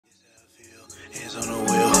Hands on the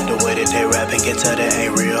wheel, the way that they rapping can tell that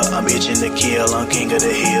ain't real. I'm itching to kill, I'm king of the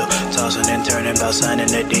hill. Tossing and turning about signing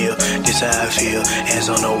that deal. This how I feel. Hands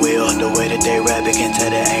on the wheel, the way that they rapping can tell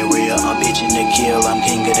that ain't real. I'm itching to kill, I'm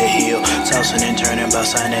king of the hill. Tossing and turning about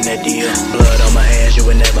signing that deal. Blood on my hands, you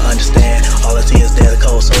would never understand. All I see is death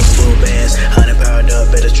cold, so